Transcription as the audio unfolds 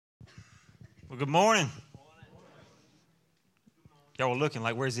Well, good morning. Y'all are looking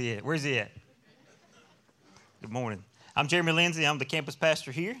like, where's he at? Where's he at? Good morning. I'm Jeremy Lindsay. I'm the campus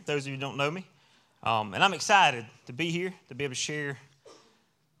pastor here, those of you who don't know me. And I'm excited to be here, to be able to share.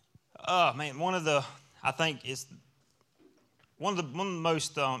 I think it's one of the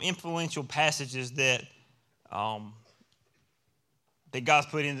most influential passages that God's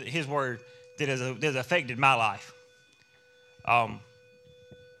put in His Word that has affected my life.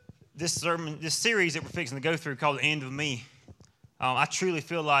 This series that we're fixing to go through called The End of Me, I truly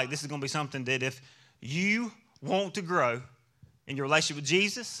feel like this is going to be something that if you want to grow in your relationship with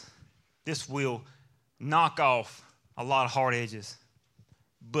Jesus, this will knock off a lot of hard edges,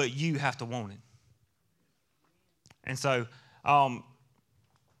 but you have to want it. And so, as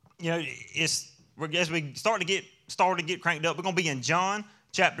we start to get cranked up, we're going to be in John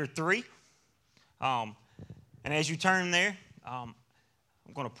chapter 3. And as you turn there, I'm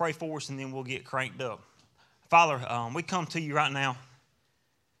going to pray for us, and then we'll get cranked up. Father, we come to you right now,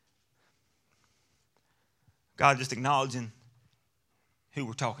 God, just acknowledging who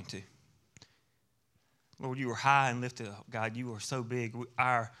we're talking to. Lord, you are high and lifted up. God, you are so big.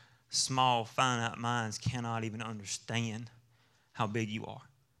 Our small, finite minds cannot even understand how big you are.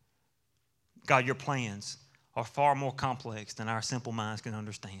 God, your plans are far more complex than our simple minds can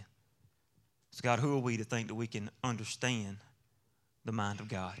understand. So, God, who are we to think that we can understand the mind of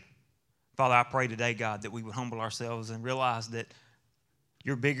God? Father, I pray today, God, that we would humble ourselves and realize that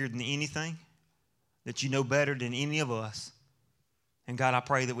you're bigger than anything, that you know better than any of us. And God, I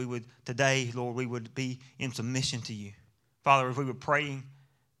pray that we would today, Lord, we would be in submission to you. Father, if we were praying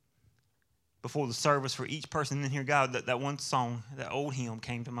before the service for each person in here, God, that one song, that old hymn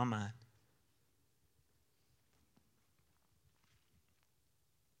came to my mind.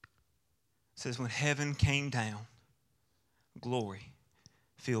 It says, when heaven came down, glory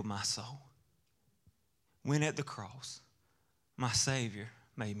filled my soul. When at the cross, my Savior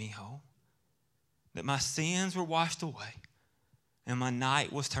made me whole. That my sins were washed away, and my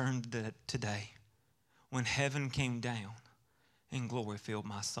night was turned to day. When heaven came down, and glory filled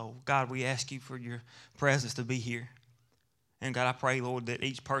my soul. God, we ask you for your presence to be here. And God, I pray, Lord, that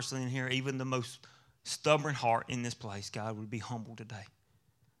each person in here, even the most stubborn heart in this place, God, would be humble today.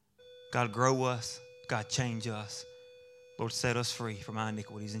 God, grow us. God, change us. Lord, set us free from our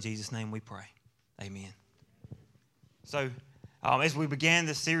iniquities. In Jesus' name we pray. Amen. So, as we began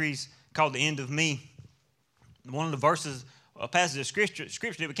this series called The End of Me, one of the verses, a passage of scripture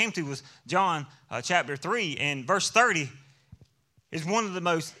that we came to was John chapter 3, and verse 30 is one of the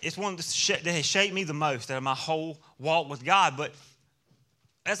most, it's one that has shaped me the most out of my whole walk with God. But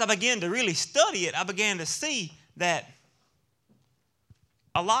as I began to really study it, I began to see that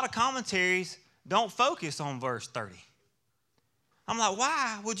a lot of commentaries don't focus on verse 30. I'm like,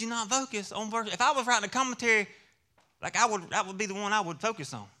 why would you not focus on verse? If I was writing a commentary, that would be the one I would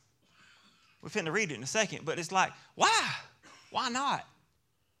focus on. We're finna read it in a second, but it's like, why? Why not?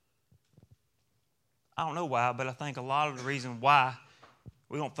 I don't know why, but I think a lot of the reason why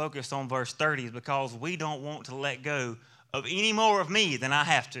we don't focus on verse 30 is because we don't want to let go of any more of me than I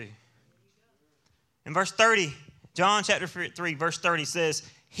have to. In verse 30, John chapter 3, verse 30 says,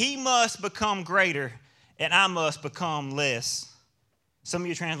 he must become greater and I must become less. Some of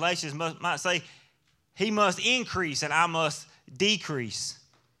your translations might say, he must increase and I must decrease.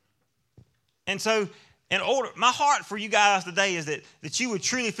 And so, my heart for you guys today is that you would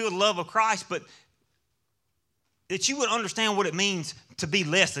truly feel the love of Christ, but that you would understand what it means to be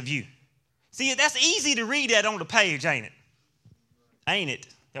less of you. See, that's easy to read that on the page, ain't it? Ain't it?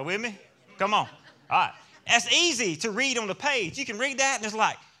 Y'all with me? Come on. All right. That's easy to read on the page. You can read that and it's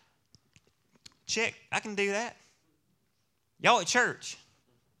like, check, I can do that. Y'all at church.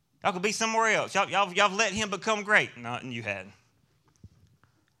 Y'all could be somewhere else. Y'all let him become great. No, you hadn't.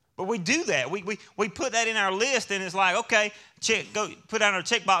 But we do that. We put that in our list, and it's like, okay, go put down our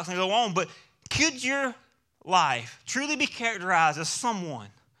checkbox and go on. But could your life truly be characterized as someone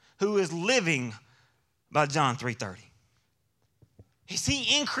who is living by John 3:30? Is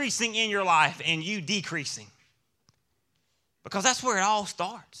he increasing in your life and you decreasing? Because that's where it all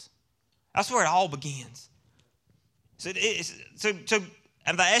starts. That's where it all begins. So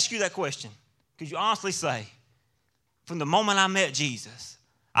if I ask you that question, could you honestly say, from the moment I met Jesus,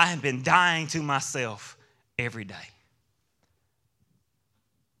 I have been dying to myself every day?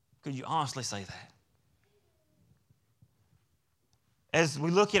 Could you honestly say that? As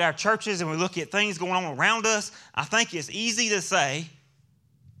we look at our churches and we look at things going on around us, I think it's easy to say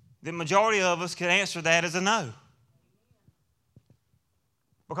the majority of us could answer that as a no.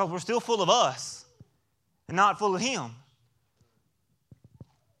 Because we're still full of us and not full of him.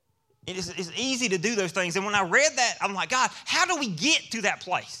 It's easy to do those things. And when I read that, I'm like, God, how do we get to that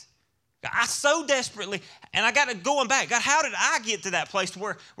place? God, I so desperately, and I got to going back. God, how did I get to that place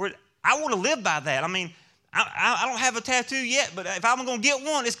where I want to live by that? I mean, I don't have a tattoo yet, but if I'm going to get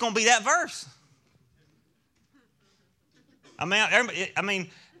one, it's going to be that verse. I mean,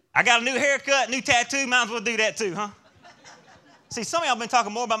 I got a new haircut, new tattoo. Might as well do that too, huh? See, some of y'all been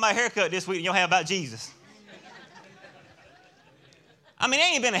talking more about my haircut this week than y'all have about Jesus. I mean, it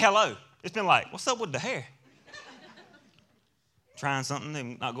ain't been a hello. It's been like, what's up with the hair? Trying something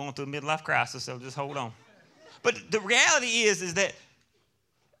and not going through a midlife crisis, so just hold on. But the reality is that,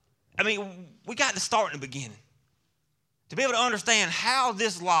 I mean, we got to start in the beginning. To be able to understand how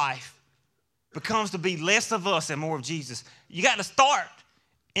this life becomes to be less of us and more of Jesus, you got to start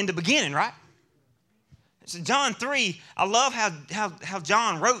in the beginning, right? So John 3, I love how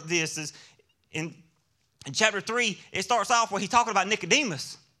John wrote this. Is in chapter 3, it starts off where he's talking about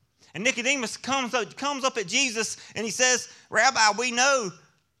Nicodemus. And Nicodemus comes up at Jesus and he says, Rabbi, we know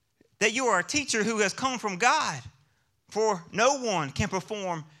that you are a teacher who has come from God, for no one can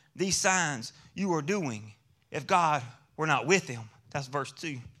perform these signs you are doing if God were not with him. That's verse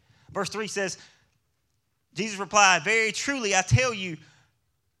 2. Verse 3 says, Jesus replied, very truly I tell you,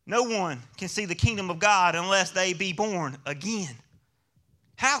 no one can see the kingdom of God unless they be born again.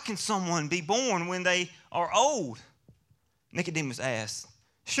 How can someone be born when they are old? Nicodemus asked.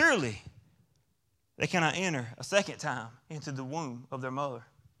 Surely they cannot enter a second time into the womb of their mother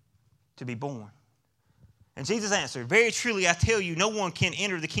to be born. And Jesus answered, very truly I tell you, no one can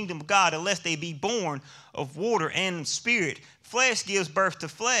enter the kingdom of God unless they be born of water and spirit. Flesh gives birth to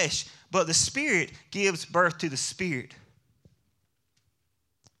flesh, but the Spirit gives birth to the spirit.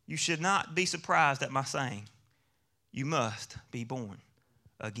 You should not be surprised at my saying, you must be born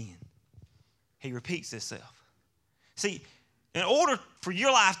again. He repeats himself. See, in order for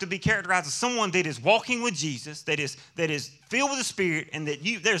your life to be characterized as someone that is walking with Jesus, that is filled with the Spirit, and that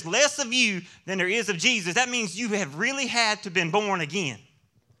there's less of you than there is of Jesus, that means you have really had to been born again.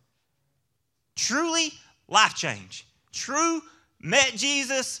 Truly life change. True met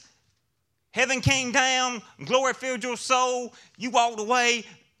Jesus, heaven came down, glory filled your soul, you walked away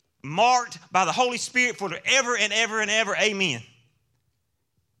marked by the Holy Spirit for ever and ever and ever. Amen.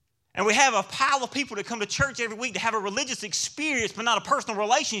 And we have a pile of people that come to church every week to have a religious experience but not a personal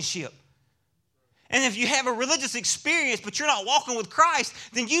relationship. And if you have a religious experience but you're not walking with Christ,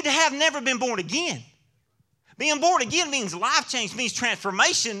 then you have never been born again. Being born again means life change, means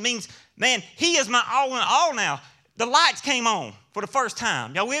transformation, means, man, he is my all in all now. The lights came on for the first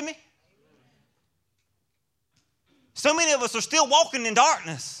time. Y'all with me? So many of us are still walking in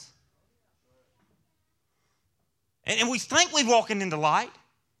darkness. And we think we're walking in the light.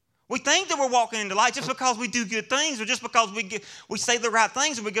 We think that we're walking in the light just because we do good things or just because we say the right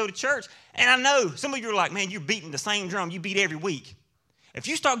things and we go to church. And I know some of you are like, man, you're beating the same drum you beat every week. If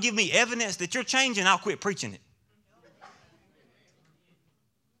you start giving me evidence that you're changing, I'll quit preaching it.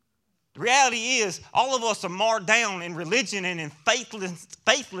 The reality is, all of us are marred down in religion and in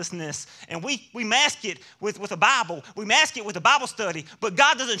faithlessness, and we mask it with a Bible. We mask it with a Bible study, but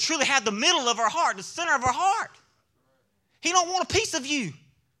God doesn't truly have the middle of our heart, the center of our heart. He don't want a piece of you.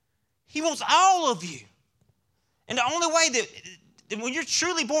 He wants all of you. And the only way that when you're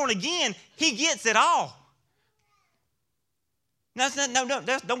truly born again, he gets it all. No,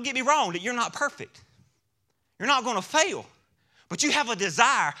 don't get me wrong, that you're not perfect. You're not going to fail. But you have a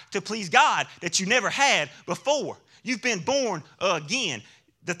desire to please God that you never had before. You've been born again.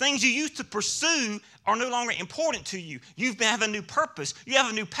 The things you used to pursue are no longer important to you. You have a new purpose. You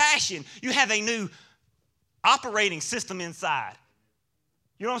have a new passion. You have a new operating system inside.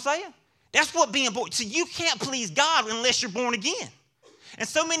 You know what I'm saying? That's what being born. So you can't please God unless you're born again. And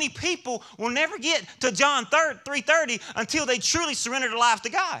so many people will never get to John 3:30 until they truly surrender their lives to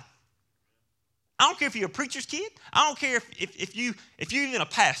God. I don't care if you're a preacher's kid. I don't care if you're even a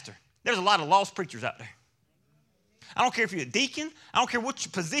pastor. There's a lot of lost preachers out there. I don't care if you're a deacon. I don't care what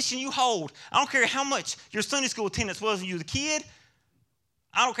position you hold. I don't care how much your Sunday school attendance was when you was a kid.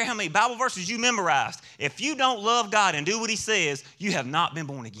 I don't care how many Bible verses you memorized. If you don't love God and do what he says, you have not been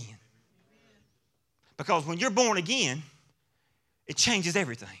born again. Because when you're born again, it changes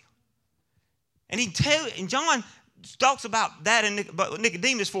everything. And John talks about that in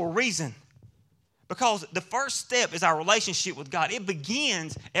Nicodemus for a reason. Because the first step is our relationship with God. It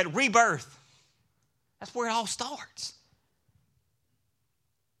begins at rebirth. That's where it all starts.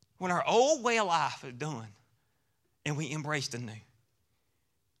 When our old way of life is done and we embrace the new.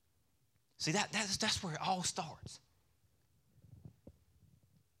 See, that's where it all starts.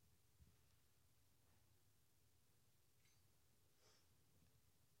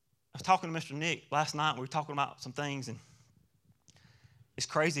 was talking to Mr. Nick last night. We were talking about some things, and it's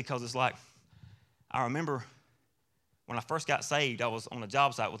crazy because it's like, I remember when I first got saved, I was on a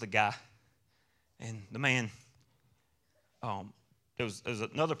job site with a guy, and the man, there was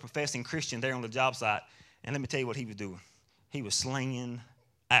another professing Christian there on the job site, and let me tell you what he was doing. He was slinging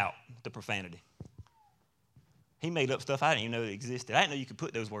out the profanity. He made up stuff I didn't even know that existed. I didn't know you could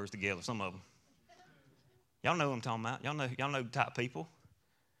put those words together, some of them. Y'all know what I'm talking about. Y'all know the type of people.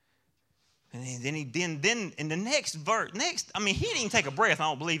 And then in the next verse, he didn't even take a breath, I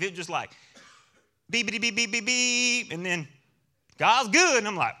don't believe. It was just like, beep, beep, beep, beep, beep, beep, and then God's good. And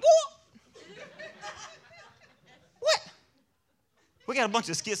I'm like, what? What? We got a bunch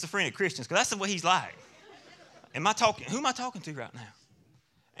of schizophrenic Christians because that's what he's like. Who am I talking to right now?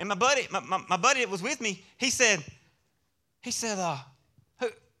 And my buddy that was with me, he said,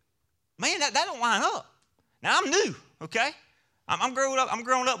 man, that don't line up. Now I'm new, okay? I'm growing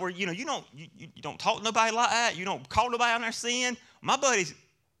up where you don't talk to nobody like that. You don't call nobody on their sin. My buddies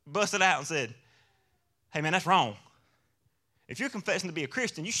busted out and said, hey man, that's wrong. If you're confessing to be a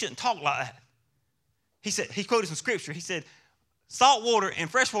Christian, you shouldn't talk like that. He quoted some scripture. He said, salt water and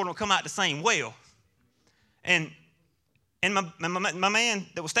fresh water don't come out the same well. And my man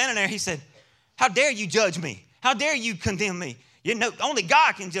that was standing there, he said, how dare you judge me? How dare you condemn me? You know, only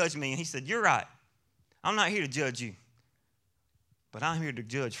God can judge me. And he said, you're right. I'm not here to judge you, but I'm here to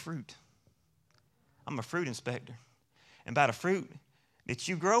judge fruit. I'm a fruit inspector. And by the fruit that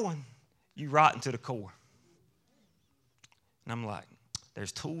you growing, you rotten to the core. And I'm like,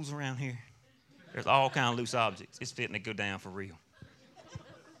 there's tools around here. There's all kind of loose objects. It's fitting to go down for real.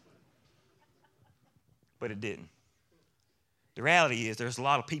 But it didn't. The reality is there's a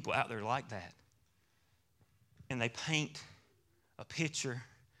lot of people out there like that. And they paint a picture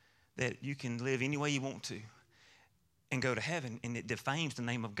that you can live any way you want to and go to heaven, and it defames the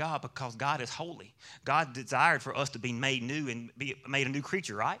name of God because God is holy. God desired for us to be made new and be made a new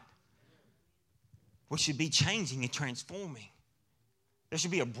creature, right? We should be changing and transforming. There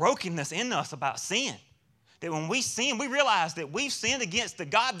should be a brokenness in us about sin. That when we sin, we realize that we've sinned against the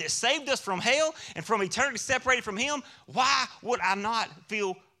God that saved us from hell and from eternity separated from him. Why would I not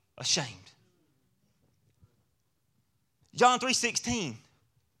feel ashamed? John 3:16.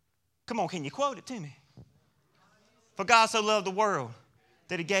 Come on, can you quote it to me? For God so loved the world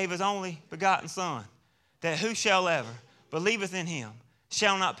that he gave his only begotten Son, that whosoever believeth in him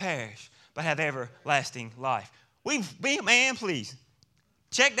shall not perish, but have everlasting life. Man, please.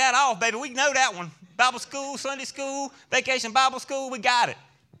 Check that off, baby. We know that one. Bible school, Sunday school, vacation Bible school, we got it.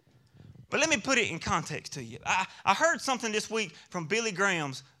 But let me put it in context to you. I heard something this week from Billy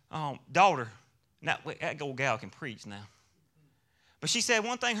Graham's daughter. Now, that old gal can preach now. But she said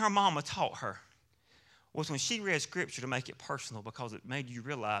one thing her mama taught her was when she read scripture to make it personal because it made you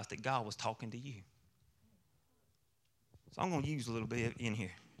realize that God was talking to you. So I'm going to use a little bit in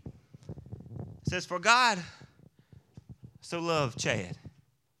here. It says, for God so loved Chad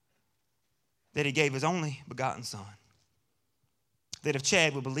that he gave his only begotten Son, that if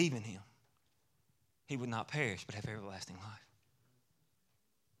Chad would believe in him, he would not perish but have everlasting life.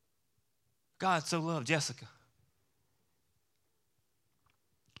 God so loved Jessica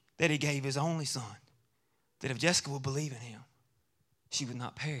that he gave his only Son, that if Jessica would believe in him, she would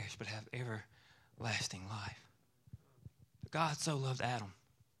not perish but have everlasting life. God so loved Adam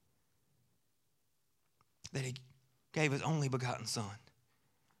that he gave his only begotten Son,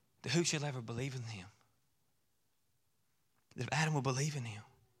 that who shall ever believe in him, that if Adam would believe in him,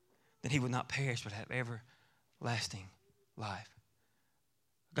 then he would not perish but have everlasting life.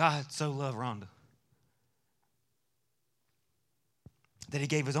 God so loved Rhonda that he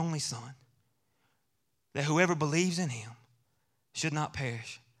gave his only Son, that whoever believes in him should not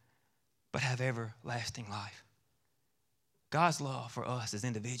perish but have everlasting life. God's love for us is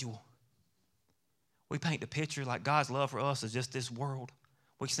individual. We paint the picture like God's love for us is just this world.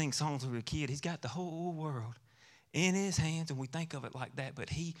 We sing songs when we were a kid. He's got the whole world in his hands, and we think of it like that. But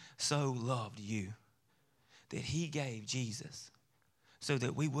he so loved you that he gave Jesus so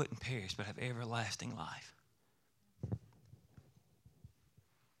that we wouldn't perish but have everlasting life.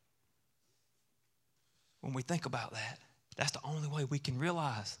 When we think about that, that's the only way we can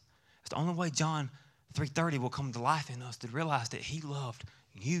realize. It's the only way John 3:30 will come to life in us, to realize that he loved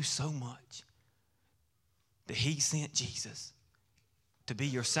you so much that he sent Jesus to be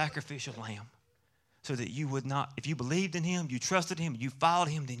your sacrificial lamb so that you would not, if you believed in him, you trusted him, you followed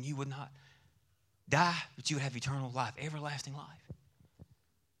him, then you would not die, but you would have eternal life, everlasting life.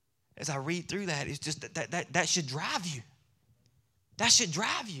 As I read through that, it's just that should drive you. That should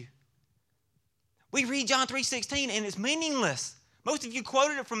drive you. We read John 3:16 and it's meaningless, Most of you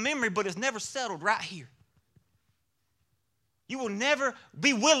quoted it from memory, but it's never settled right here. You will never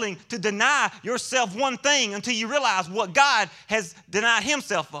be willing to deny yourself one thing until you realize what God has denied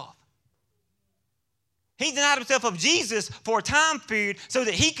himself of. He denied himself of Jesus for a time period so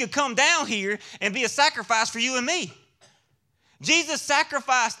that he could come down here and be a sacrifice for you and me. Jesus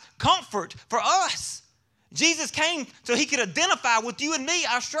sacrificed comfort for us. Jesus came so he could identify with you and me,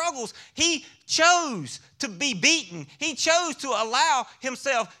 our struggles. He chose to be beaten. He chose to allow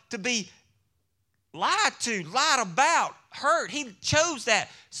himself to be lied to, lied about, hurt. He chose that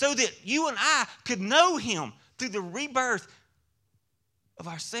so that you and I could know him through the rebirth of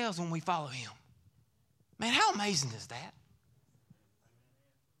ourselves when we follow him. Man, how amazing is that?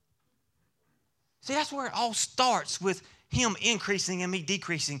 See, that's where it all starts, with him increasing and me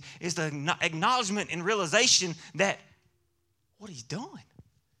decreasing, is the acknowledgement and realization that what he's done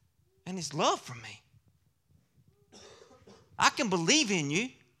and his love for me. I can believe in you.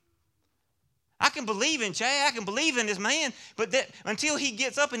 I can believe in Chad. I can believe in this man. But that until he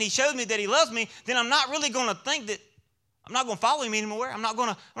gets up and he shows me that he loves me, then I'm not really going to think that I'm not going to follow him anymore. I'm not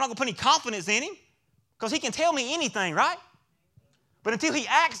going to put any confidence in him, because he can tell me anything, right? But until he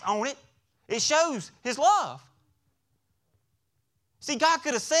acts on it, it shows his love. See, God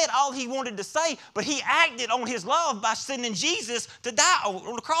could have said all he wanted to say, but he acted on his love by sending Jesus to die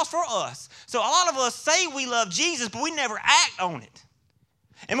on the cross for us. So a lot of us say we love Jesus, but we never act on it.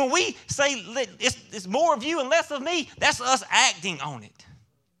 And when we say it's more of you and less of me, that's us acting on it,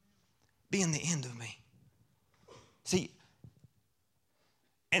 being the end of me. See,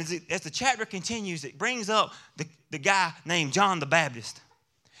 and as the chapter continues, it brings up the guy named John the Baptist.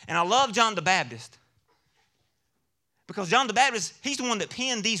 And I love John the Baptist, because John the Baptist, he's the one that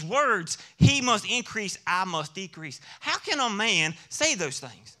penned these words: he must increase, I must decrease. How can a man say those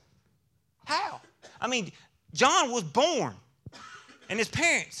things? How? I mean, John was born, and his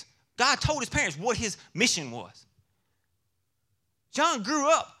parents, God told his parents what his mission was. John grew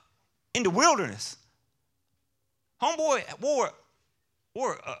up in the wilderness. Homeboy wore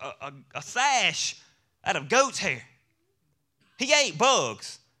a sash out of goat's hair. He ate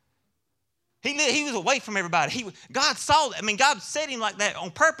bugs. He was away from everybody. God saw that. I mean, God set him like that on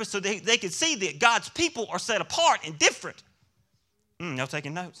purpose so that they could see that God's people are set apart and different. Y'all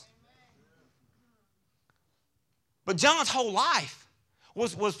taking notes? But John's whole life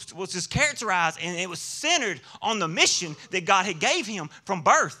was just characterized, and it was centered on the mission that God had gave him from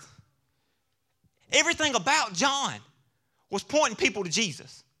birth. Everything about John was pointing people to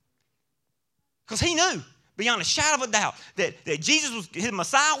Jesus, because he knew beyond a shadow of a doubt that Jesus his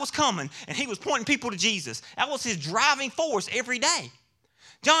Messiah was coming, and he was pointing people to Jesus. That was his driving force every day.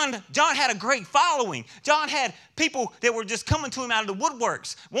 John had a great following. John had people that were just coming to him out of the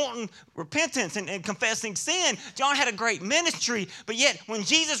woodworks, wanting repentance and confessing sin. John had a great ministry, but yet when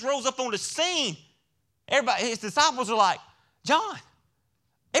Jesus rose up on the scene, his disciples are like, John,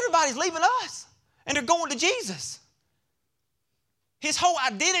 everybody's leaving us, and they're going to Jesus. His whole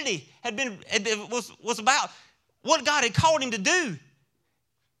identity was about what God had called him to do.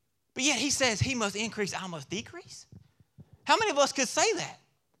 But yet he says, he must increase, I must decrease. How many of us could say that?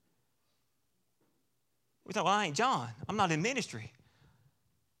 We thought, well, I ain't John. I'm not in ministry.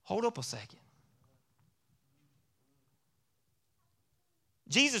 Hold up a second.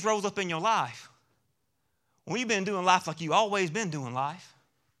 Jesus rose up in your life. When you've been doing life like you always been doing life.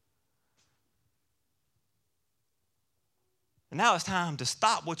 And now it's time to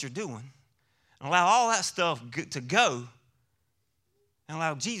stop what you're doing and allow all that stuff to go and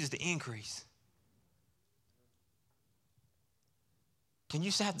allow Jesus to increase. Can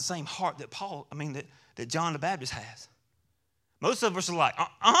you have the same heart that John the Baptist has? Most of us are like,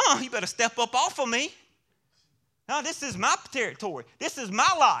 you better step up off of me. No, this is my territory. This is my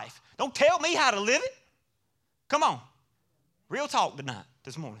life. Don't tell me how to live it. Come on. Real talk tonight,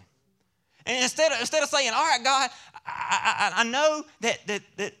 this morning. And instead of saying, all right, God, I know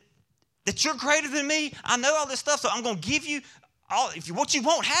that you're greater than me. I know all this stuff, so I'm going to give you all. If what you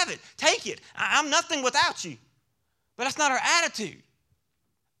want, have it. Take it. I'm nothing without you. But that's not our attitude.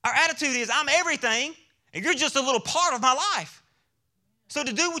 Our attitude is, I'm everything, and you're just a little part of my life. So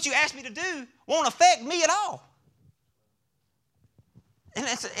to do what you asked me to do won't affect me at all. And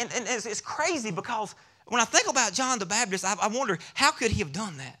it's crazy, because when I think about John the Baptist, I wonder, how could he have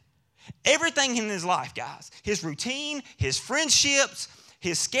done that? Everything in his life, guys, his routine, his friendships,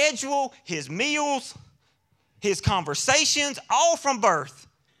 his schedule, his meals, his conversations, all from birth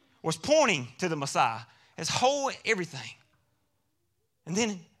was pointing to the Messiah. His whole everything. And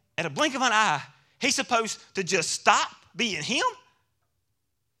then at a blink of an eye, he's supposed to just stop being him?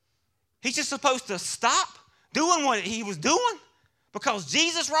 He's just supposed to stop doing what he was doing? Because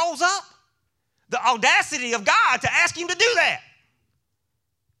Jesus rose up. The audacity of God to ask him to do that.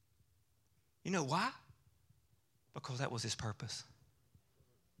 You know why? Because that was his purpose.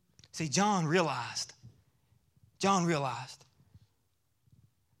 See, John realized the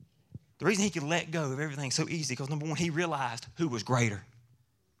reason he could let go of everything so easy, because number one, he realized who was greater.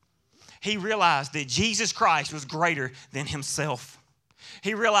 He realized that Jesus Christ was greater than himself.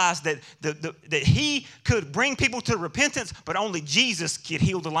 He realized that he could bring people to repentance, but only Jesus could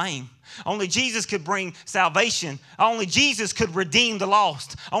heal the lame. Only Jesus could bring salvation. Only Jesus could redeem the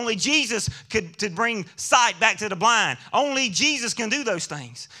lost. Only Jesus could bring sight back to the blind. Only Jesus can do those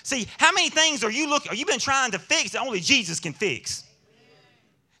things. See, how many things are you been trying to fix that only Jesus can fix?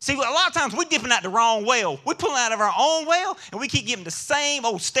 See, a lot of times we're dipping out the wrong well. We're pulling out of our own well, and we keep getting the same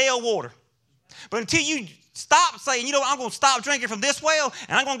old stale water. But until you stop saying, you know, I'm going to stop drinking from this well,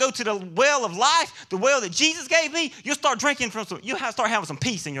 and I'm going to go to the well of life, the well that Jesus gave me, you'll start drinking from you'll start having some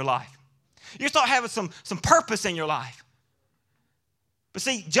peace in your life. You'll start having some purpose in your life. But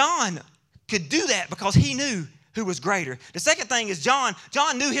see, John could do that because he knew who was greater. The second thing is John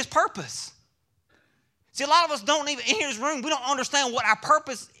knew his purpose. See, a lot of us don't even, in this room, we don't understand what our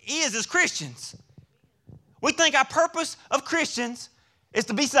purpose is as Christians. We think our purpose of Christians is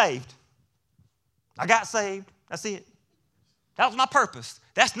to be saved. I got saved. That's it. That was my purpose.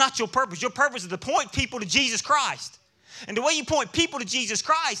 That's not your purpose. Your purpose is to point people to Jesus Christ. And the way you point people to Jesus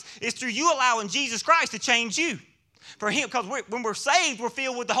Christ is through you allowing Jesus Christ to change you. For him, because when we're saved, we're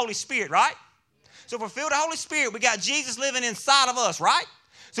filled with the Holy Spirit, right? So if we're filled with the Holy Spirit, we got Jesus living inside of us, right?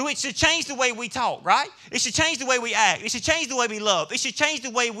 So it should change the way we talk, right? It should change the way we act. It should change the way we love. It should change the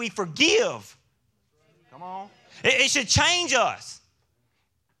way we forgive. Come on. It should change us.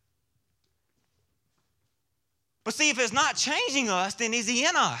 But see, if it's not changing us, then is he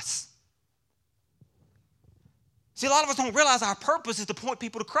in us? See, a lot of us don't realize our purpose is to point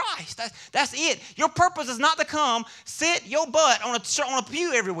people to Christ. That's it. Your purpose is not to come sit your butt on a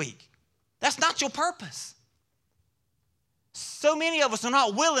pew every week. That's not your purpose. So many of us are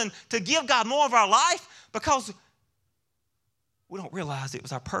not willing to give God more of our life because we don't realize it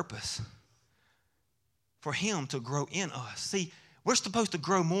was our purpose for him to grow in us. See, we're supposed to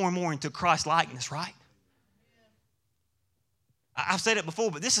grow more and more into Christ likeness, right? I've said it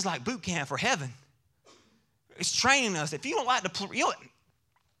before, but this is like boot camp for heaven. It's training us. If you don't like to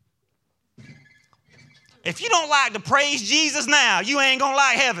praise Jesus now, you ain't gonna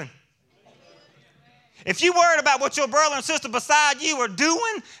like heaven. If you worried about what your brother and sister beside you are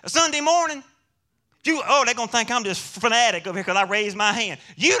doing Sunday morning, they're gonna think I'm just fanatic over here because I raised my hand.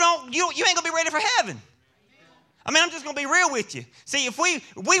 You ain't gonna be ready for heaven. I mean, I'm just gonna be real with you. See, if we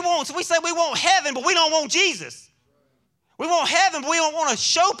say we want heaven, but we don't want Jesus. We want heaven, but we don't want to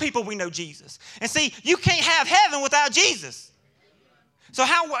show people we know Jesus. And see, you can't have heaven without Jesus. So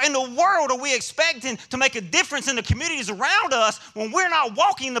how in the world are we expecting to make a difference in the communities around us when we're not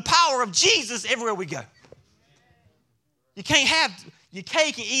walking in the power of Jesus everywhere we go? You can't have your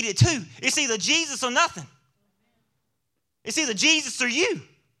cake and eat it too. It's either Jesus or nothing. It's either Jesus or you.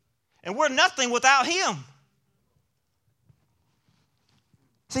 And we're nothing without him.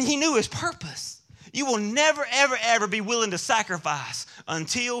 See, he knew his purpose. You will never, ever, ever be willing to sacrifice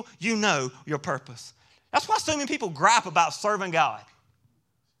until you know your purpose. That's why so many people gripe about serving God.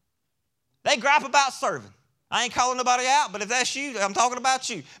 They gripe about serving. I ain't calling nobody out, but if that's you, I'm talking about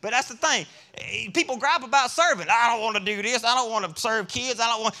you. But that's the thing. People gripe about serving. I don't want to do this. I don't want to serve kids.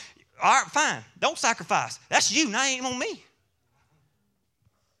 All right, fine. Don't sacrifice. That's you. Now ain't on me.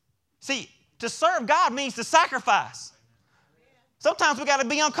 See, to serve God means to sacrifice. Sometimes we got to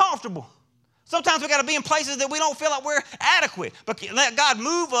be uncomfortable. Sometimes we got to be in places that we don't feel like we're adequate. But let God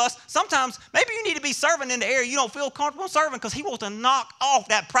move us. Sometimes maybe you need to be serving in the area you don't feel comfortable serving because he wants to knock off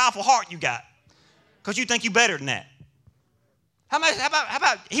that prideful heart you got because you think you're better than that. How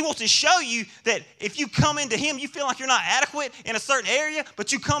about he wants to show you that if you come into him, you feel like you're not adequate in a certain area,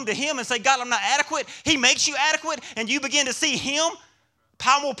 but you come to him and say, God, I'm not adequate. He makes you adequate, and you begin to see him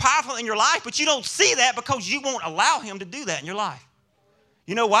more powerful in your life, but you don't see that because you won't allow him to do that in your life.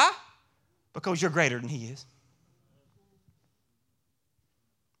 You know why? Because you're greater than he is.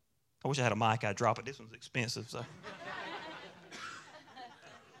 I wish I had a mic, I'd drop it. This one's expensive, so.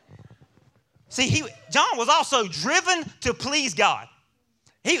 See, John was also driven to please God.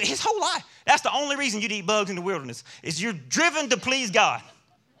 His whole life. That's the only reason you'd eat bugs in the wilderness, is you're driven to please God.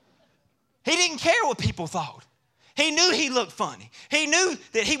 He didn't care what people thought. He knew he looked funny. He knew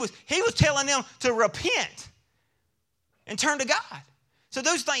that he was telling them to repent and turn to God. So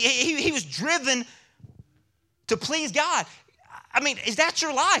those things, he was driven to please God. I mean, is that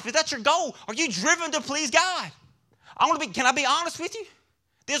your life? Is that your goal? Are you driven to please God? Can I be honest with you?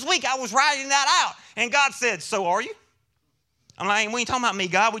 This week I was writing that out, and God said, so are you? I'm like, we ain't talking about me,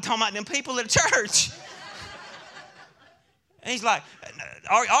 God. We talking about them people at the church. And he's like,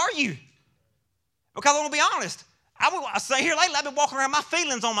 are you? Because I want to be honest. I say here lately, I've been walking around my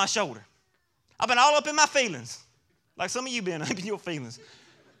feelings on my shoulder. I've been all up in my feelings. Like some of you been up in your feelings.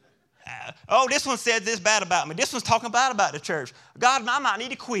 This one said this bad about me. This one's talking bad about the church. God, I might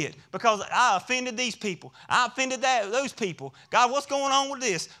need to quit because I offended these people. I offended those people. God, what's going on with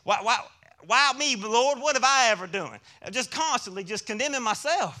this? Why me, Lord? What have I ever done? Just constantly just condemning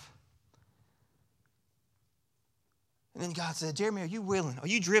myself. And then God said, Jeremy, are you willing? Are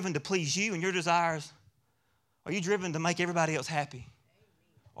you driven to please you and your desires? Are you driven to make everybody else happy?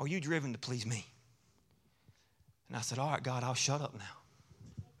 Or are you driven to please me? And I said, all right, God, I'll shut up now.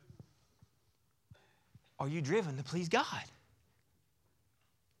 Are you driven to please God?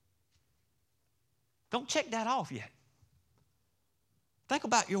 Don't check that off yet. Think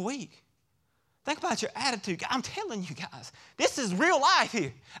about your week. Think about your attitude. I'm telling you guys, this is real life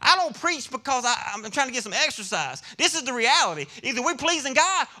here. I don't preach because I'm trying to get some exercise. This is the reality. Either we're pleasing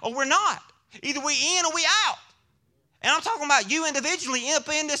God or we're not. Either we in or we out. And I'm talking about you individually up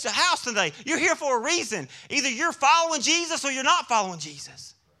in this house today. You're here for a reason. Either you're following Jesus or you're not following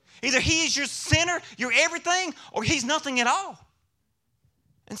Jesus. Either he is your center, your everything, or he's nothing at all.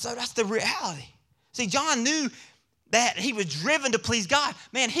 And so that's the reality. See, John knew that he was driven to please God.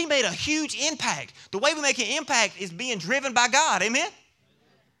 Man, he made a huge impact. The way we make an impact is being driven by God. Amen?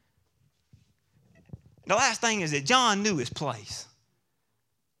 The last thing is that John knew his place.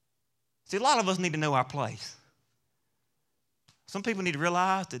 See, a lot of us need to know our place. Some people need to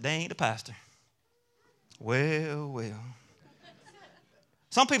realize that they ain't the pastor. Well.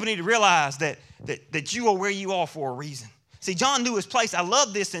 Some people need to realize that you are where you are for a reason. See, John knew his place. I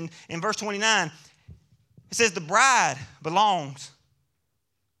love this in verse 29. It says the bride belongs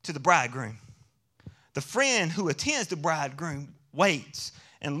to the bridegroom. The friend who attends the bridegroom waits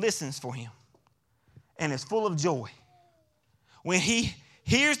and listens for him and is full of joy. When he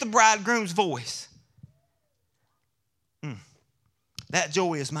hears the bridegroom's voice, that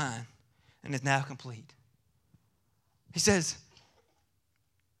joy is mine and is now complete. He says,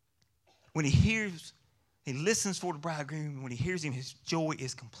 when he listens for the bridegroom, when he hears him, his joy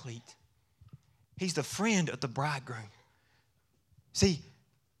is complete. He's the friend of the bridegroom. See,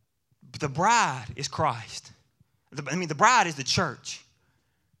 the bride is Christ. The bride is the church.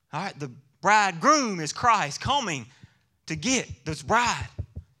 All right, the bridegroom is Christ coming to get this bride.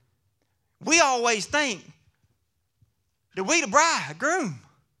 We always think that we the bridegroom.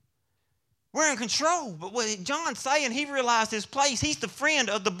 We're in control. But what John's saying, he realized his place. He's the friend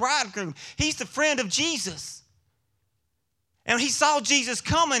of the bridegroom. He's the friend of Jesus. And when he saw Jesus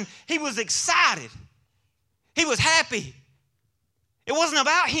coming, he was excited. He was happy. It wasn't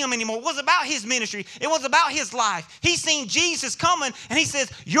about him anymore. It wasn't about his ministry. It was about his life. He seen Jesus coming, and he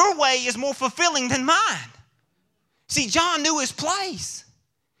says, your way is more fulfilling than mine. See, John knew his place.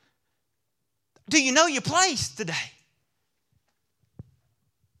 Do you know your place today?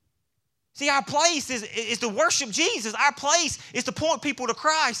 See, our place is to worship Jesus. Our place is to point people to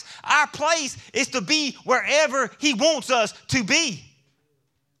Christ. Our place is to be wherever he wants us to be.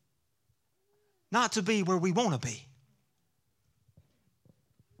 Not to be where we want to be.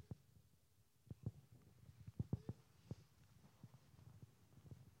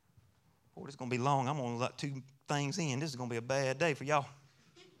 Boy, it's going to be long. I'm going to let 2 things in. This is going to be a bad day for y'all.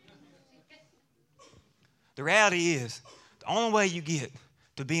 The reality is, the only way you get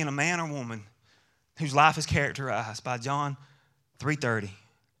to being a man or woman whose life is characterized by John 3:30,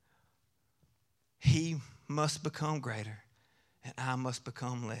 he must become greater and I must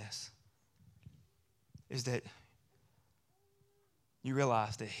become less, is that you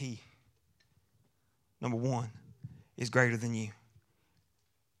realize that he, number one, is greater than you.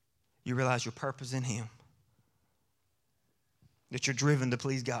 You realize your purpose in him, that you're driven to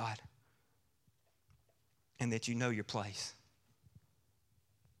please God, and that you know your place.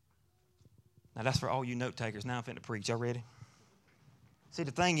 Now, that's for all you note takers. Now I'm finna preach. Y'all ready? See,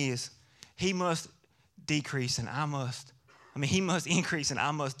 the thing is, he must decrease and he must increase and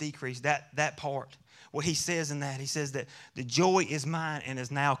I must decrease. That part. What he says in that, he says that the joy is mine and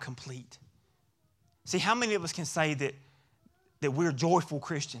is now complete. See, how many of us can say that we're joyful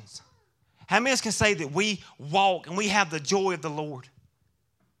Christians? How many of us can say that we walk and we have the joy of the Lord?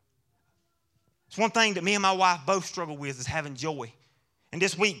 It's one thing that me and my wife both struggle with is having joy. And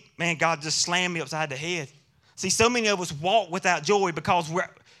this week, man, God just slammed me upside the head. See, so many of us walk without joy because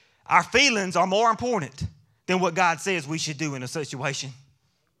our feelings are more important than what God says we should do in a situation.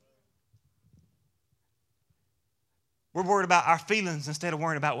 We're worried about our feelings instead of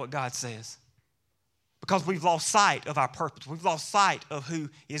worrying about what God says. Because we've lost sight of our purpose. We've lost sight of who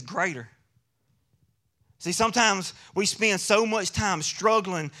is greater. See, sometimes we spend so much time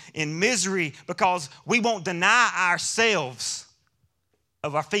struggling in misery because we won't deny ourselves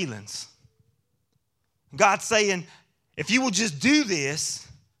of our feelings. God's saying, if you will just do this,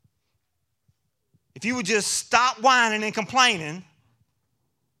 if you would just stop whining and complaining,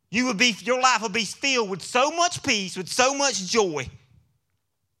 your life would be filled with so much peace, with so much joy.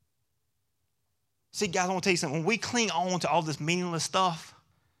 See, guys, I want to tell you something. When we cling on to all this meaningless stuff,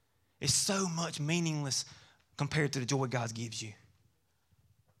 it's so much meaningless compared to the joy God gives you.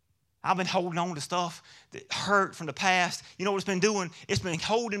 I've been holding on to stuff that hurt from the past. You know what it's been doing? It's been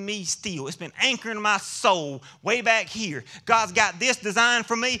holding me still. It's been anchoring my soul way back here. God's got this designed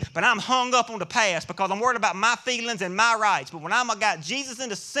for me, but I'm hung up on the past because I'm worried about my feelings and my rights. But when I got Jesus in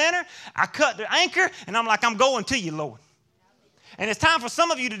the center, I cut the anchor, and I'm like, I'm going to you, Lord. And it's time for some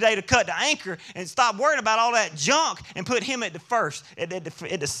of you today to cut the anchor and stop worrying about all that junk and put him at the first, at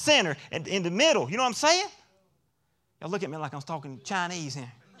the center, in the middle. You know what I'm saying? Y'all look at me like I'm talking Chinese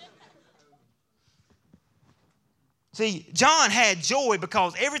here. See, John had joy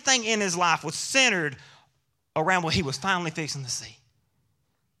because everything in his life was centered around what he was finally fixing to see.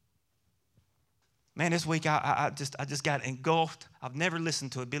 Man, this week I just got engulfed. I've never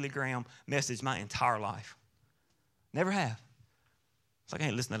listened to a Billy Graham message my entire life. Never have. It's like I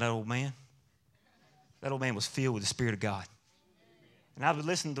ain't listening to that old man. That old man was filled with the Spirit of God. And I was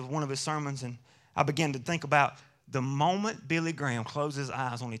listening to one of his sermons, and I began to think about the moment Billy Graham closed his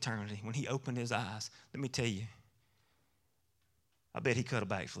eyes on eternity, when he opened his eyes. Let me tell you, I bet he cut a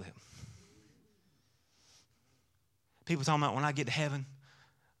backflip. People talking about when I get to heaven,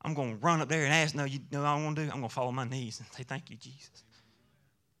 I'm going to run up there and ask, no, you know what I want to do? I'm going to fall on my knees and say, thank you, Jesus.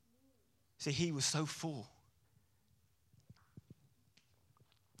 See, he was so full.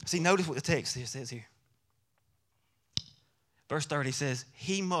 See, notice what the text says here. Verse 30 says,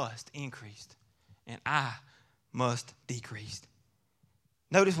 he must increase, and I must decrease.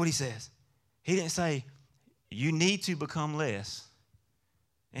 Notice what he says. He didn't say, you need to become less,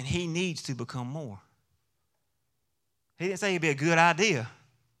 and he needs to become more. He didn't say it'd be a good idea,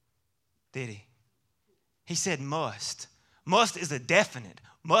 did he? He said must. Must is a definite.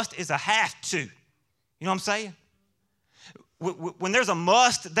 Must is a have to. You know what I'm saying? When there's a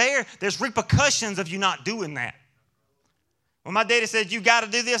must there's repercussions of you not doing that. When my daddy said, you got to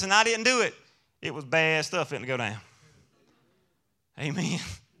do this, and I didn't do it, it was bad stuff that didn't go down. Amen.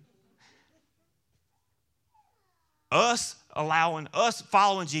 Us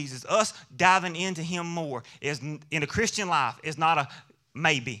following Jesus, us diving into him more is in a Christian life is not a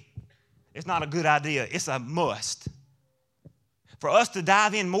maybe. It's not a good idea. It's a must. For us to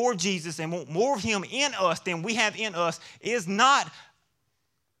dive in more of Jesus and want more of him in us than we have in us is not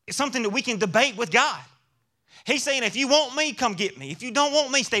something that we can debate with God. He's saying, if you want me, come get me. If you don't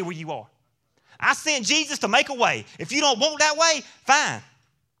want me, stay where you are. I sent Jesus to make a way. If you don't want that way, fine.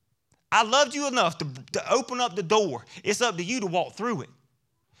 I loved you enough to open up the door. It's up to you to walk through it.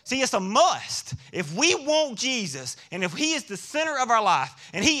 See, it's a must. If we want Jesus, and if he is the center of our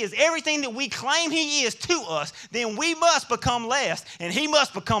life, and he is everything that we claim he is to us, then we must become less, and he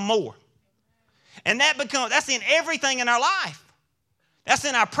must become more. And that's in everything in our life. That's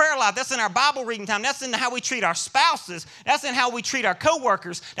in our prayer life. That's in our Bible reading time. That's in how we treat our spouses. That's in how we treat our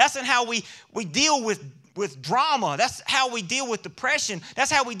coworkers. That's in how we deal with drama. That's how we deal with depression.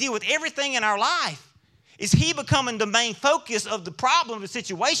 That's how we deal with everything in our life. Is he becoming the main focus of the problem, of the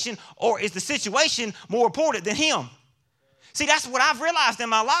situation, or is the situation more important than him? See, that's what I've realized in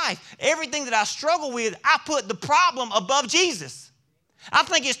my life. Everything that I struggle with, I put the problem above Jesus. I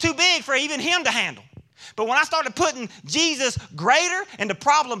think it's too big for even him to handle. But when I started putting Jesus greater and the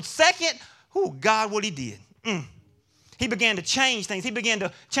problem second, God, what he did. He began to change things. He began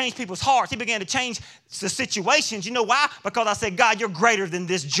to change people's hearts. He began to change the situations. You know why? Because I said, God, you're greater than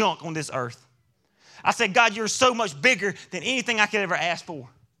this junk on this earth. I said, God, you're so much bigger than anything I could ever ask for.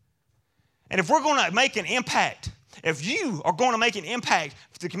 And if we're going to make an impact, if you are going to make an impact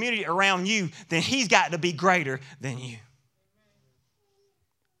for the community around you, then he's got to be greater than you.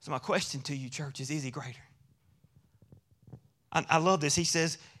 So my question to you, church, is he greater? I love this. He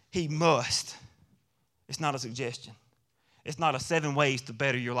says he must. It's not a suggestion. It's not a 7 ways to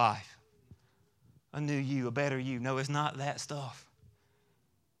better your life. A new you, a better you. No, it's not that stuff.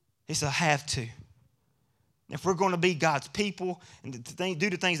 It's a have to. If we're going to be God's people and do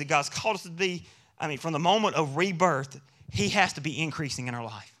the things that God's called us to be, from the moment of rebirth, he has to be increasing in our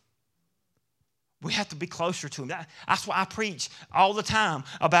life. We have to be closer to him. That's why I preach all the time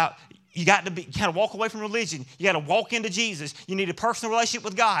about You got to walk away from religion. You got to walk into Jesus. You need a personal relationship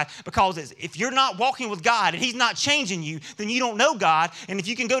with God, because if you're not walking with God and he's not changing you, then you don't know God. And if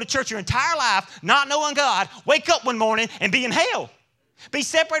you can go to church your entire life not knowing God, wake up one morning and be in hell. Be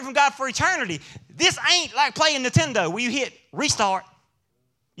separated from God for eternity. This ain't like playing Nintendo where you hit restart.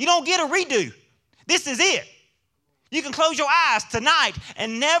 You don't get a redo. This is it. You can close your eyes tonight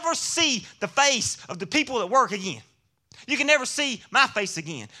and never see the face of the people that work again. You can never see my face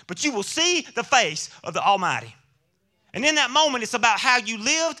again, but you will see the face of the Almighty. And in that moment, it's about how you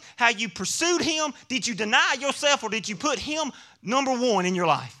lived, how you pursued him. Did you deny yourself, or did you put him number one in your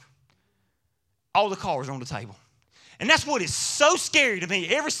life? All the cards are on the table. And that's what is so scary to me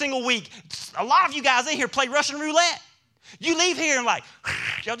every single week. A lot of you guys in here play Russian roulette. You leave here and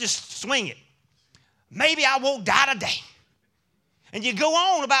y'all just swing it. Maybe I won't die today. And you go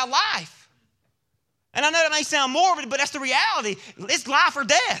on about life. And I know that may sound morbid, but that's the reality. It's life or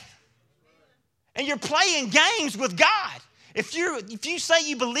death. And you're playing games with God. If you say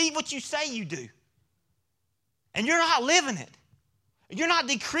you believe what you say you do, and you're not living it, you're not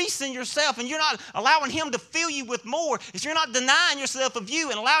decreasing yourself, and you're not allowing him to fill you with more, if you're not denying yourself of you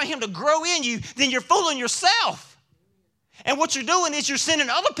and allowing him to grow in you, then you're fooling yourself. And what you're doing is you're sending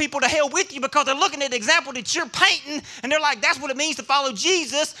other people to hell with you, because they're looking at the example that you're painting, and they're like, that's what it means to follow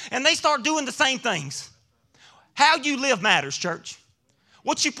Jesus, and they start doing the same things. How you live matters, church.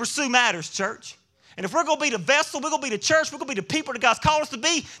 What you pursue matters, church. And if we're going to be the vessel, we're going to be the church, we're going to be the people that God's called us to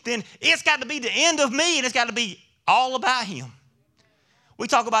be, then it's got to be the end of me, and it's got to be all about him. We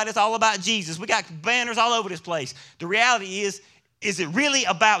talk about it's all about Jesus. We got banners all over this place. The reality is it really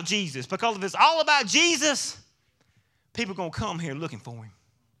about Jesus? Because if it's all about Jesus, people are going to come here looking for him.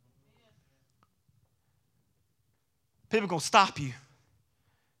 People are going to stop you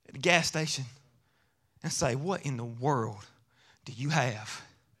at the gas station and say, what in the world do you have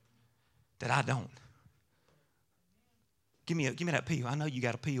that I don't? Give me that pill. I know you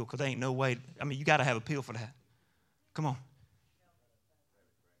got a pill, because there ain't no way. I mean, you got to have a pill for that. Come on.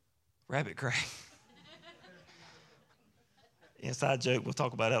 Rabbit crack. Inside joke. We'll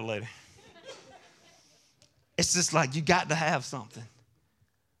talk about that later. It's just like you got to have something.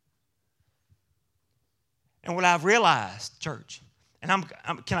 And what I've realized, church, and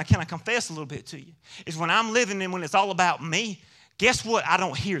can I confess a little bit to you, is when I'm living and when it's all about me, guess what? I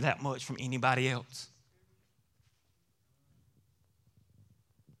don't hear that much from anybody else.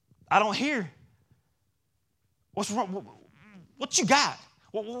 I don't hear. What's wrong? What you got?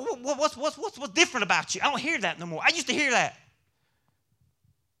 What's different about you? I don't hear that no more. I used to hear that.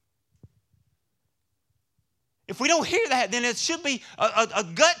 If we don't hear that, then it should be a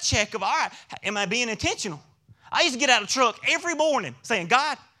gut check of, all right, am I being intentional? I used to get out of the truck every morning saying,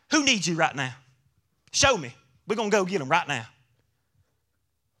 God, who needs you right now? Show me. We're going to go get them right now.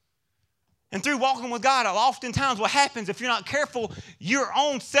 And through walking with God, oftentimes what happens, if you're not careful, your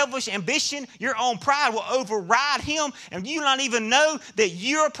own selfish ambition, your own pride will override him, and you not even know that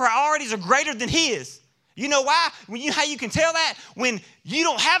your priorities are greater than his. You know why? How you can tell that? When you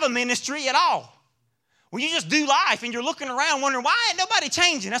don't have a ministry at all. When you just do life and you're looking around wondering, why ain't nobody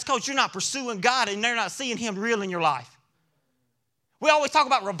changing? That's because you're not pursuing God and they're not seeing him real in your life. We always talk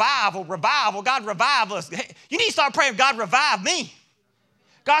about revival. God revive us. You need to start praying, God revive me.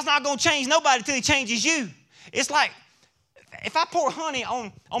 God's not going to change nobody until he changes you. It's like, if I pour honey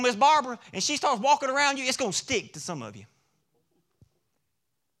on Miss Barbara and she starts walking around you, it's going to stick to some of you.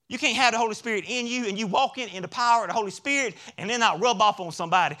 You can't have the Holy Spirit in you and you walk in the power of the Holy Spirit and then not rub off on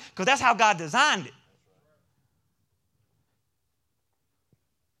somebody, because that's how God designed it.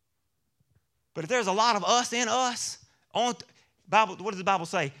 But if there's a lot of us in us, Bible, what does the Bible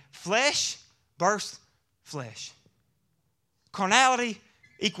say? Flesh bursts flesh. Carnality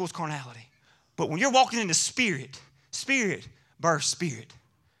equals carnality. But when you're walking in the Spirit, Spirit bursts spirit.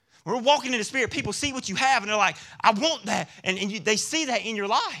 When we're walking in the Spirit, people see what you have and they're like, I want that. And they see that in your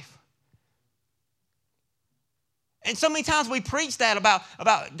life. And so many times we preach that about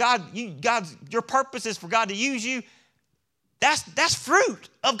God, your purpose is for God to use you. That's fruit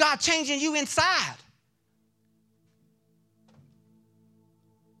of God changing you inside.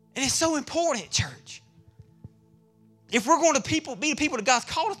 And it's so important, church. If we're going to be the people that God's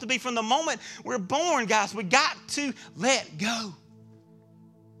called us to be from the moment we're born, guys, we got to let go.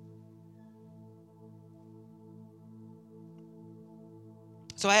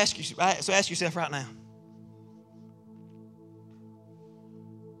 So ask yourself right now.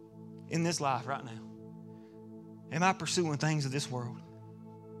 In this life right now, am I pursuing things of this world?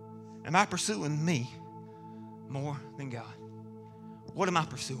 Am I pursuing me more than God? What am I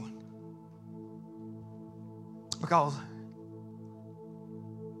pursuing? Because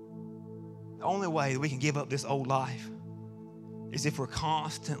The only way that we can give up this old life is if we're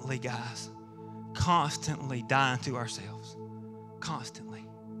constantly, guys, constantly dying to ourselves. Constantly.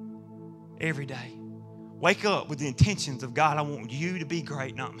 Every day. Wake up with the intentions of, God, I want you to be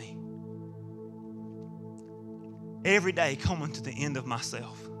great, not me. Every day coming to the end of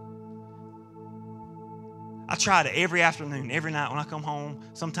myself. I try to every afternoon, every night when I come home.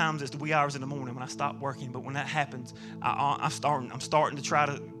 Sometimes it's the wee hours in the morning when I stop working. But when that happens, I'm starting to try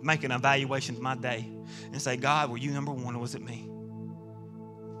to make an evaluation of my day and say, God, were you number one or was it me?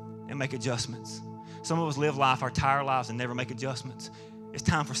 And make adjustments. Some of us live life our entire lives and never make adjustments. It's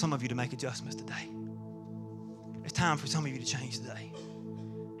time for some of you to make adjustments today. It's time for some of you to change today.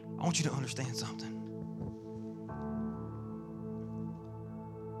 I want you to understand something.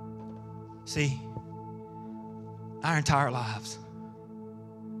 See, our entire lives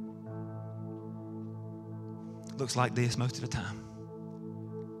looks like this most of the time.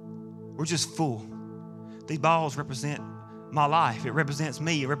 We're just full. These balls represent my life. It represents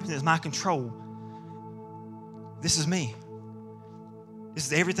me. It represents my control. This is me. This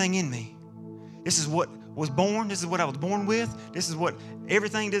is everything in me. This is what was born. This is what I was born with. This is what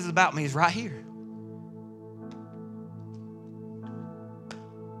everything that is about me is right here.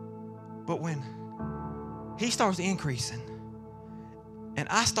 But when he starts increasing and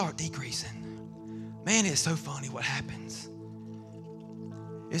I start decreasing, man, it's so funny what happens.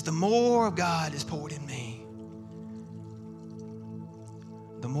 Is the more of God is poured in me,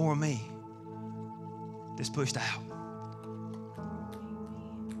 the more of me that's pushed out.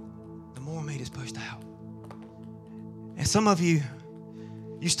 The more of me that's pushed out. And some of you,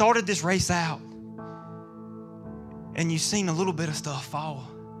 you started this race out and you've seen a little bit of stuff fall,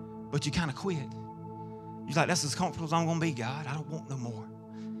 but you kind of quit. You're like, that's as comfortable as I'm going to be, God. I don't want no more.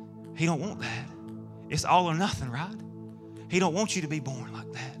 He don't want that. It's all or nothing, right? He don't want you to be born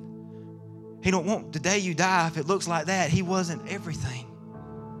like that. He don't want the day you die, if it looks like that, he wasn't everything.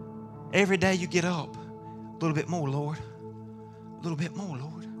 Every day you get up, a little bit more, Lord. A little bit more,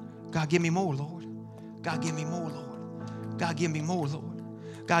 Lord. God, give me more, Lord. God, give me more, Lord. God, give me more, Lord.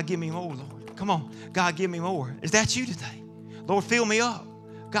 God, give me more, Lord. Come on. God, give me more. Is that you today? Lord, fill me up.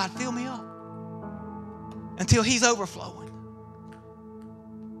 God, fill me up. Until he's overflowing.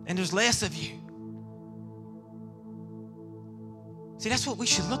 And there's less of you. See, that's what we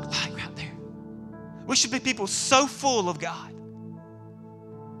should look like right there. We should be people so full of God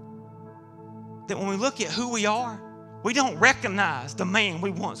that when we look at who we are, we don't recognize the man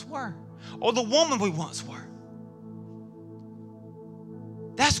we once were or the woman we once were.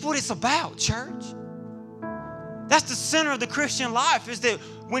 That's what it's about, church. That's the center of the Christian life, is that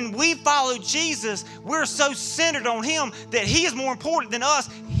when we follow Jesus, we're so centered on him that he is more important than us.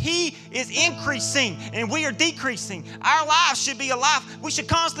 He is increasing and we are decreasing. Our lives should be a life. We should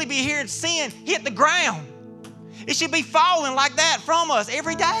constantly be hearing sin hit the ground. It should be falling like that from us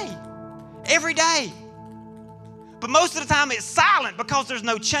every day. Every day. But most of the time it's silent because there's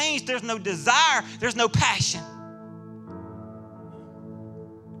no change, there's no desire, there's no passion.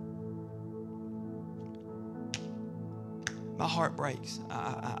 My heart breaks.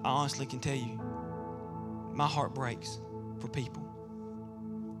 I honestly can tell you, my heart breaks for people.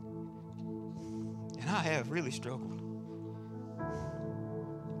 And I have really struggled.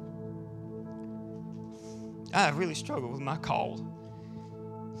 I have really struggled with my call.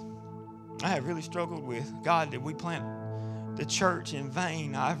 I have really struggled with, God, did we plant the church in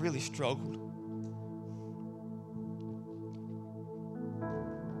vain? I've really struggled.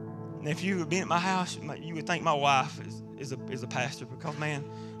 And if you had been at my house, you would think my wife is a pastor because, man,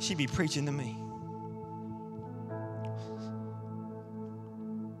 she'd be preaching to me.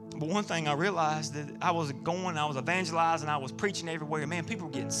 But one thing I realized that I was evangelizing, I was preaching everywhere. Man, people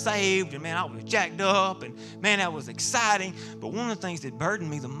were getting saved, and man, I was jacked up, and man, that was exciting. But one of the things that burdened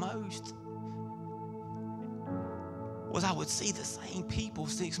me the most was I would see the same people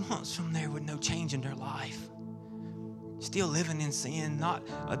 6 months from there with no change in their life. Still living in sin, not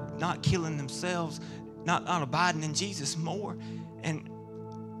killing themselves, not abiding in Jesus more. And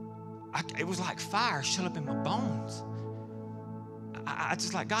it was like fire shut up in my bones. I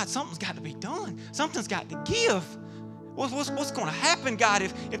just like, God, something's got to be done. Something's got to give. What's going to happen, God,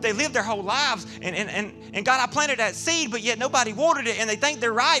 if they live their whole lives and God, I planted that seed, but yet nobody watered it, and they think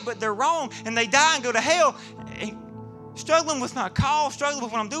they're right, but they're wrong, and they die and go to hell. And struggling with my call, struggling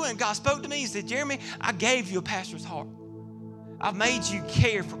with what I'm doing. And God spoke to me. He said, Jeremy, I gave you a pastor's heart. I've made you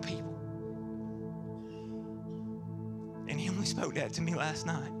care for people. And he only spoke that to me last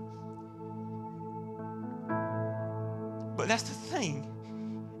night. But that's the thing,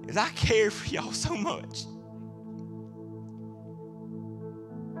 is I care for y'all so much.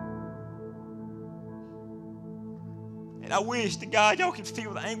 And I wish to God y'all could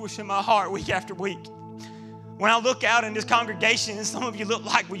feel the anguish in my heart week after week. When I look out in this congregation and some of you look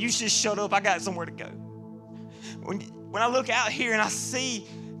like, well, you should shut up. I got somewhere to go. When I look out here and I see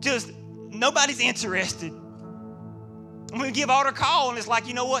just nobody's interested. And we give altar call and it's like,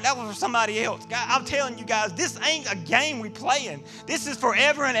 you know what? That was for somebody else. God, I'm telling you guys, this ain't a game we playing. This is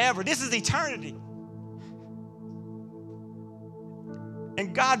forever and ever. This is eternity.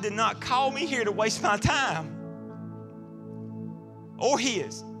 And God did not call me here to waste my time or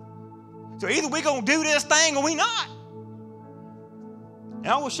his. So either we're going to do this thing or we not. And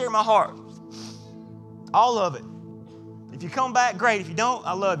I will share my heart. All of it. If you come back, great. If you don't,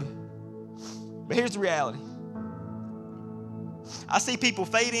 I love you. But here's the reality. I see people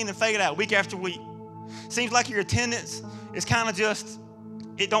fade in and fade out week after week. Seems like your attendance is kind of just,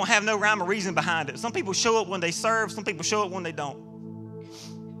 it don't have no rhyme or reason behind it. Some people show up when they serve. Some people show up when they don't.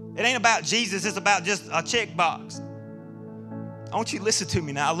 It ain't about Jesus. It's about just a checkbox. I want you to listen to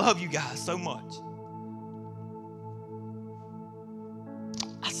me now. I love you guys so much.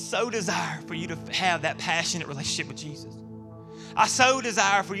 I so desire for you to have that passionate relationship with Jesus. I so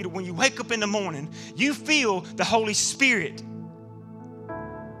desire for you to, when you wake up in the morning, you feel the Holy Spirit.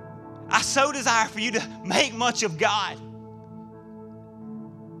 I so desire for you to make much of God.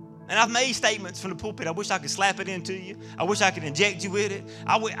 And I've made statements from the pulpit. I wish I could slap it into you. I wish I could inject you with it.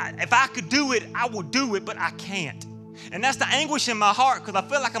 If I could do it, I would do it, but I can't. And that's the anguish in my heart because I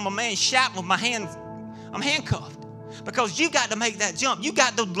feel like I'm a man shouting with my hands. I'm handcuffed because you got to make that jump. You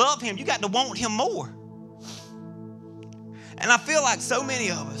got to love him. You got to want him more. And I feel like so many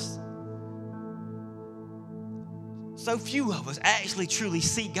of us, so few of us actually truly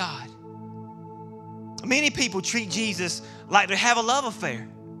see God. Many people treat Jesus like they have a love affair.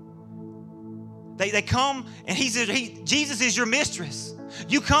 They come and Jesus is your mistress.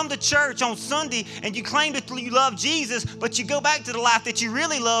 You come to church on Sunday and you claim that you love Jesus, but you go back to the life that you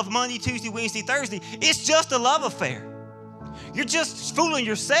really love Monday, Tuesday, Wednesday, Thursday. It's just a love affair. You're just fooling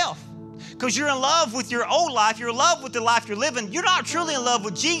yourself because you're in love with your old life. You're in love with the life you're living. You're not truly in love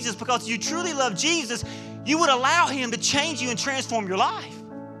with Jesus because if you truly love Jesus, you would allow him to change you and transform your life.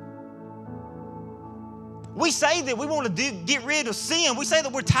 We say that we want to get rid of sin. We say that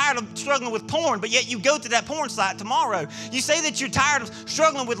we're tired of struggling with porn, but yet you go to that porn site tomorrow. You say that you're tired of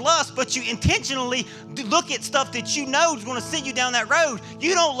struggling with lust, but you intentionally look at stuff that you know is going to send you down that road.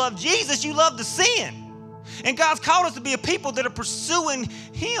 You don't love Jesus. You love the sin. And God's called us to be a people that are pursuing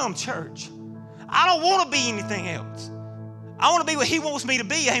him, church. I don't want to be anything else. I want to be what he wants me to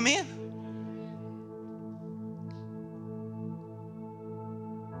be. Amen.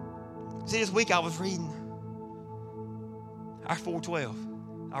 See, this week I was reading our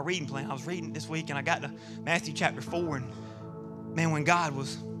 4:12, our reading plan. I was reading this week and I got to Matthew chapter 4. And man, when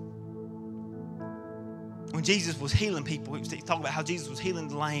Jesus was healing people, he talked about how Jesus was healing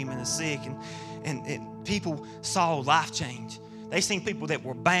the lame and the sick and people saw life change. They seen people that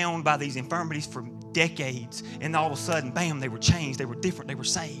were bound by these infirmities for decades, and all of a sudden, bam, they were changed. They were different. They were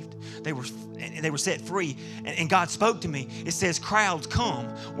saved. They were set free. And God spoke to me. It says crowds come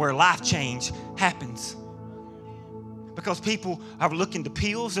where life change happens. Because people are looking to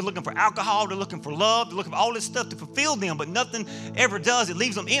pills, they're looking for alcohol, they're looking for love, they're looking for all this stuff to fulfill them, but nothing ever does. It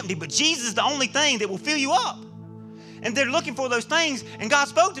leaves them empty. But Jesus is the only thing that will fill you up. And they're looking for those things. And God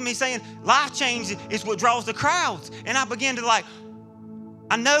spoke to me saying, life change is what draws the crowds. And I began to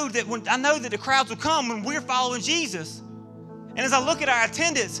I know that the crowds will come when we're following Jesus. And as I look at our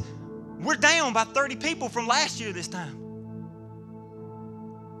attendance, we're down by 30 people from last year this time.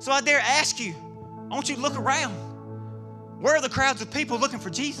 So I dare ask you, I want you to look around. Where are the crowds of people looking for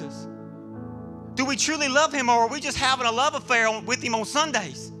Jesus? Do we truly love him, or are we just having a love affair with him on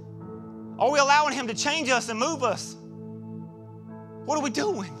Sundays? Are we allowing him to change us and move us? What are we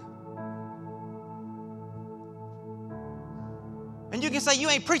doing? And you can say, you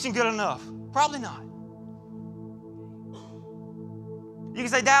ain't preaching good enough. Probably not. You can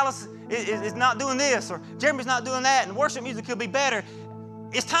say, Dallas is not doing this, or Jeremy's not doing that, and worship music could be better.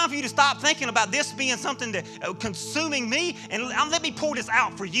 It's time for you to stop thinking about this being something that consuming me, and let me pour this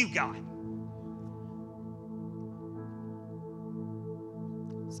out for you, God.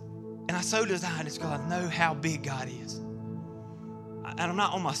 And I so desire this because I know how big God is. And I'm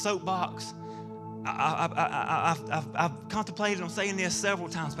not on my soapbox. I've contemplated on saying this several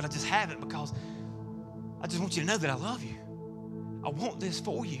times, but I just haven't because I just want you to know that I love you. I want this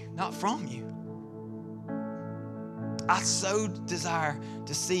for you, not from you. I so desire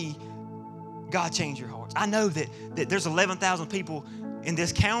to see God change your hearts. I know that there's 11,000 people in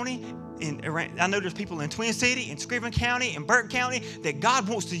this county, I know there's people in Twin City, in Scriven County, in Burke County, that God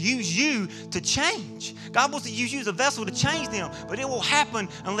wants to use you to change. God wants to use you as a vessel to change them, but it won't happen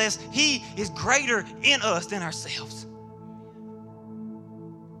unless He is greater in us than ourselves.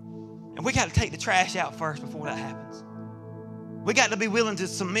 And we got to take the trash out first before that happens. We got to be willing to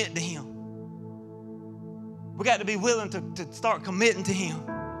submit to Him. We got to be willing to start committing to Him.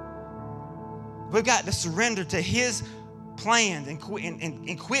 We've got to surrender to His plans and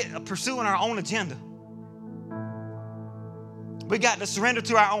quit pursuing our own agenda. We got to surrender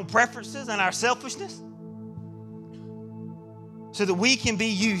to our own preferences and our selfishness so that we can be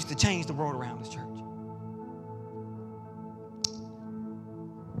used to change the world around us, church.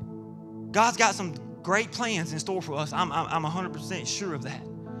 God's got some great plans in store for us. I'm 100% sure of that.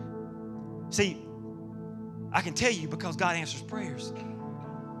 See, I can tell you because God answers prayers.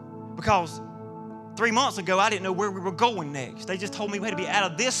 Because 3 months ago, I didn't know where we were going next. They just told me we had to be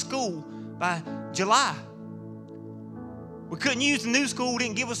out of this school by July. We couldn't use the new school,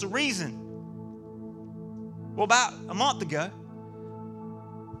 didn't give us a reason. Well, about a month ago,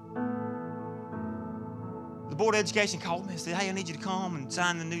 the Board of Education called me and said, hey, I need you to come and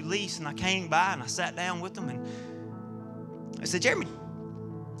sign the new lease. And I came by and I sat down with them and I said, Jeremy,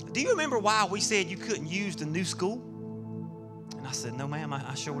 do you remember why we said you couldn't use the new school? And I said, no, ma'am,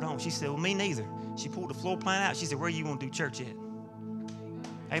 I sure don't. She said, well, me neither. She pulled the floor plan out. She said, where are you going to do church at?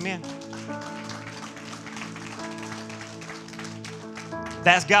 Amen.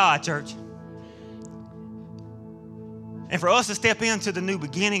 That's God, church. And for us to step into the new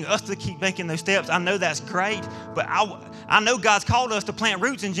beginning, us to keep making those steps, I know that's great, but I know God's called us to plant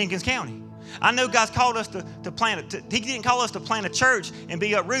roots in Jenkins County. I know God's called us to plant He didn't call us to plant a church and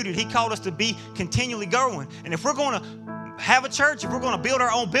be uprooted. He called us to be continually growing. And if we're going to have a church, if we're going to build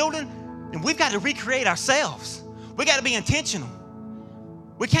our own building, then we've got to recreate ourselves. We got to be intentional.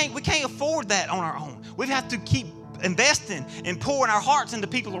 We can't afford that on our own. We have to keep investing and pouring our hearts into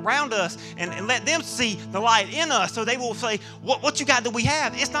people around us and let them see the light in us so they will say, what you got that we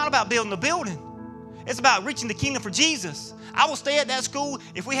have? It's not about building a building. It's about reaching the kingdom for Jesus. I will stay at that school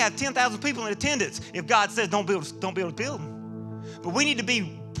if we have 10,000 people in attendance if God says don't build a building. But we need to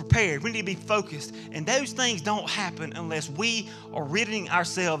be prepared. We need to be focused. And those things don't happen unless we are ridding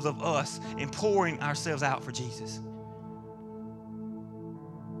ourselves of us and pouring ourselves out for Jesus.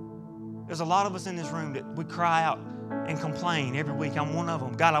 There's a lot of us in this room that we cry out and complain every week. I'm one of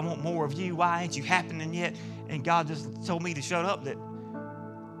them. God, I want more of you. Why ain't you happening yet? And God just told me to shut up, that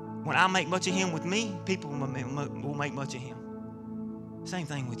when I make much of Him with me, people will make much of Him. Same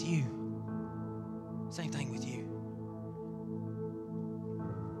thing with you. Same thing with you.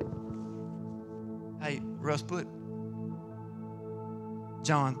 Hey, Russ, put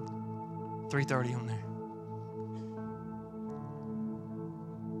John 3:30 on there.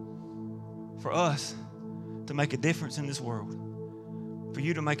 For us to make a difference in this world, for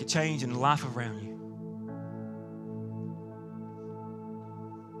you to make a change in the life around you.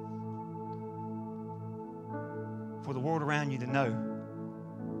 For the world around you to know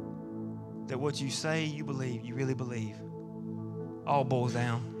that what you say you believe, you really believe, all boils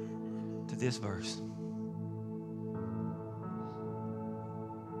down to this verse.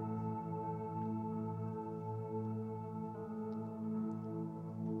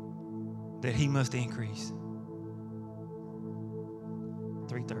 That He must increase.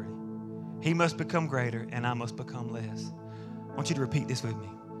 3:30. He must become greater and I must become less. I want you to repeat this with me.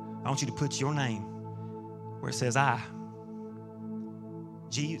 I want you to put your name where it says I.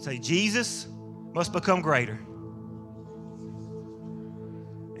 Say, Jesus must become greater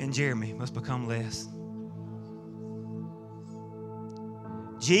and Jeremy must become less.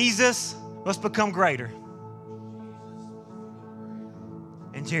 Jesus must become greater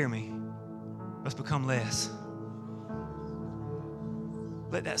and Jeremy must become less.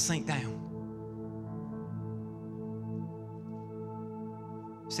 Let that sink down.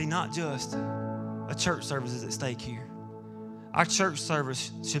 See, not just a church service is at stake here. Our church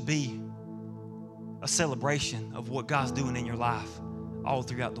service should be a celebration of what God's doing in your life all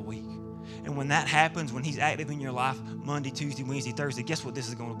throughout the week. And when that happens, when He's active in your life, Monday, Tuesday, Wednesday, Thursday, guess what this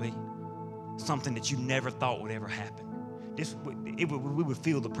is going to be? Something that you never thought would ever happen. We would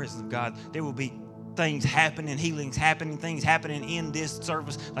feel the presence of God. There will be things happening, healings happening, things happening in this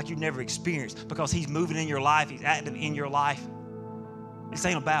service like you've never experienced because He's moving in your life. He's active in your life. This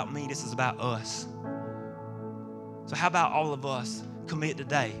ain't about me. This is about us. So how about all of us commit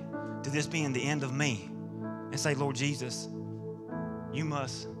today to this being the end of me and say, Lord Jesus, you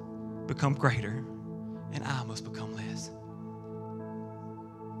must become greater and I must become less.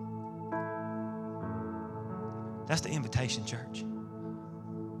 That's the invitation, church.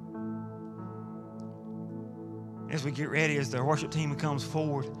 As we get ready, as the worship team comes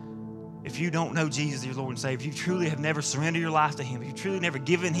forward, if you don't know Jesus as your Lord and Savior, if you truly have never surrendered your life to Him, if you've truly never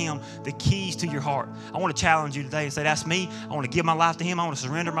given Him the keys to your heart, I want to challenge you today and say, that's me. I want to give my life to Him. I want to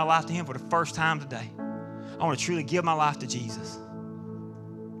surrender my life to Him for the first time today. I want to truly give my life to Jesus.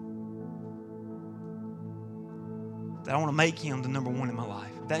 That I want to make Him the number one in my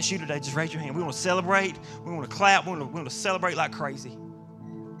life. If that's you today, just raise your hand. We want to celebrate. We want to clap. We want to celebrate like crazy.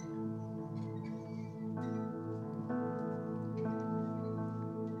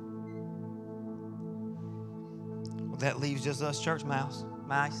 Well, that leaves just us, church mouse.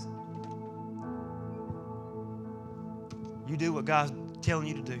 Mice. You do what God's telling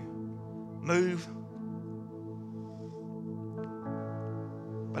you to do. Move.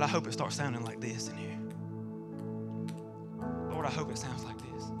 But I hope it starts sounding like this in here. Lord, I hope it sounds like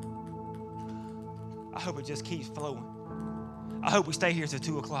this. I hope it just keeps flowing. I hope we stay here till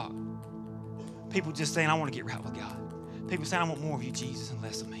 2 o'clock. People just saying, I want to get right with God. People saying, I want more of you, Jesus, and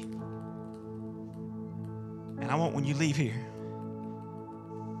less of me. And I want when you leave here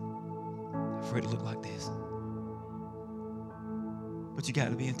for it to look like this. But you got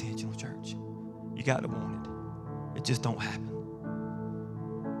to be intentional, church. You got to want it. It just don't happen.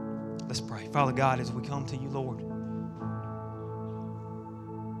 Let's pray. Father God, as we come to you, Lord,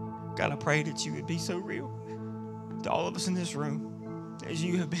 God, I pray that you would be so real to all of us in this room as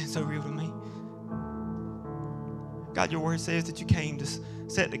you have been so real to me. God, your word says that you came to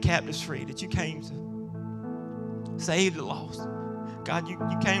set the captives free, that you came to save the lost. God, you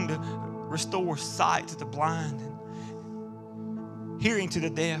came to restore sight to the blind and hearing to the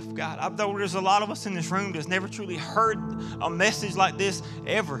deaf. God, I know there's a lot of us in this room that's never truly heard a message like this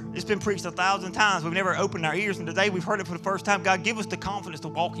ever. It's been preached 1,000 times. We've never opened our ears, and today we've heard it for the first time. God, give us the confidence to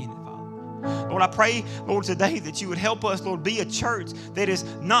walk in it, Father. Lord, I pray, Lord, today that you would help us, Lord, be a church that is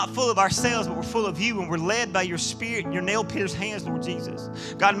not full of ourselves, but we're full of you, and we're led by your Spirit and your nail-pierced hands, Lord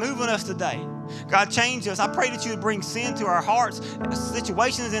Jesus. God, move on us today. God, change us. I pray that you would bring sin to our hearts,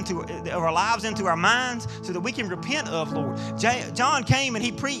 situations into our lives, into our minds, so that we can repent of, Lord. John came and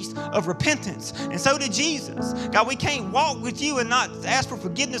he preached of repentance, and so did Jesus. God, we can't walk with you and not ask for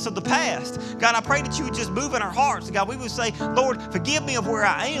forgiveness of the past. God, I pray that you would just move in our hearts. God, we would say, Lord, forgive me of where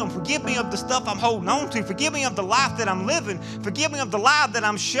I am. Forgive me of the stuff I'm holding on to. Forgive me of the life that I'm living. Forgive me of the life that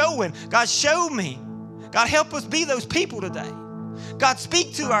I'm showing. God, show me. God, help us be those people today. God,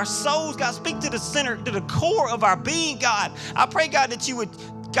 speak to our souls. God, speak to the center, to the core of our being, God. I pray, God, that you would,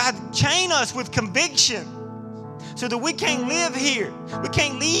 God, chain us with conviction so that we can't live here. We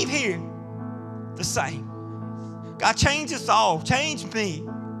can't leave here the same. God, change us all. Change me.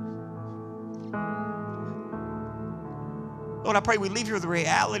 Lord, I pray we leave here with the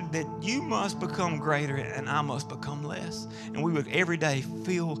reality that you must become greater and I must become less. And we would every day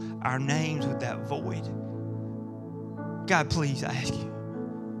fill our names with that void. God, please, I ask you.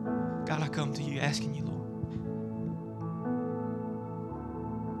 God, I come to you asking you, Lord.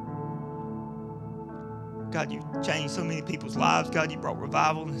 God, you changed so many people's lives. God, you brought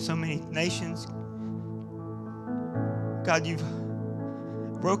revival in so many nations. God, you've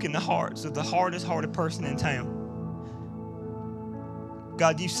broken the hearts of the hardest hearted person in town.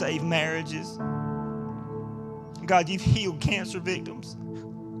 God, you've saved marriages. God, you've healed cancer victims.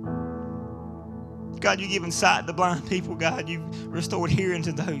 God, you've given sight to blind people. God, you've restored hearing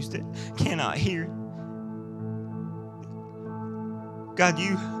to those that cannot hear. God,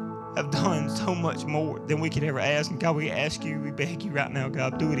 you have done so much more than we could ever ask. And God, we ask you, we beg you right now,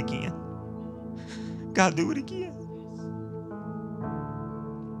 God, do it again. God, do it again.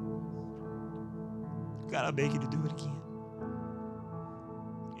 God, I beg you to do it again.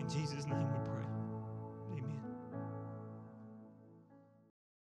 In Jesus' name we pray.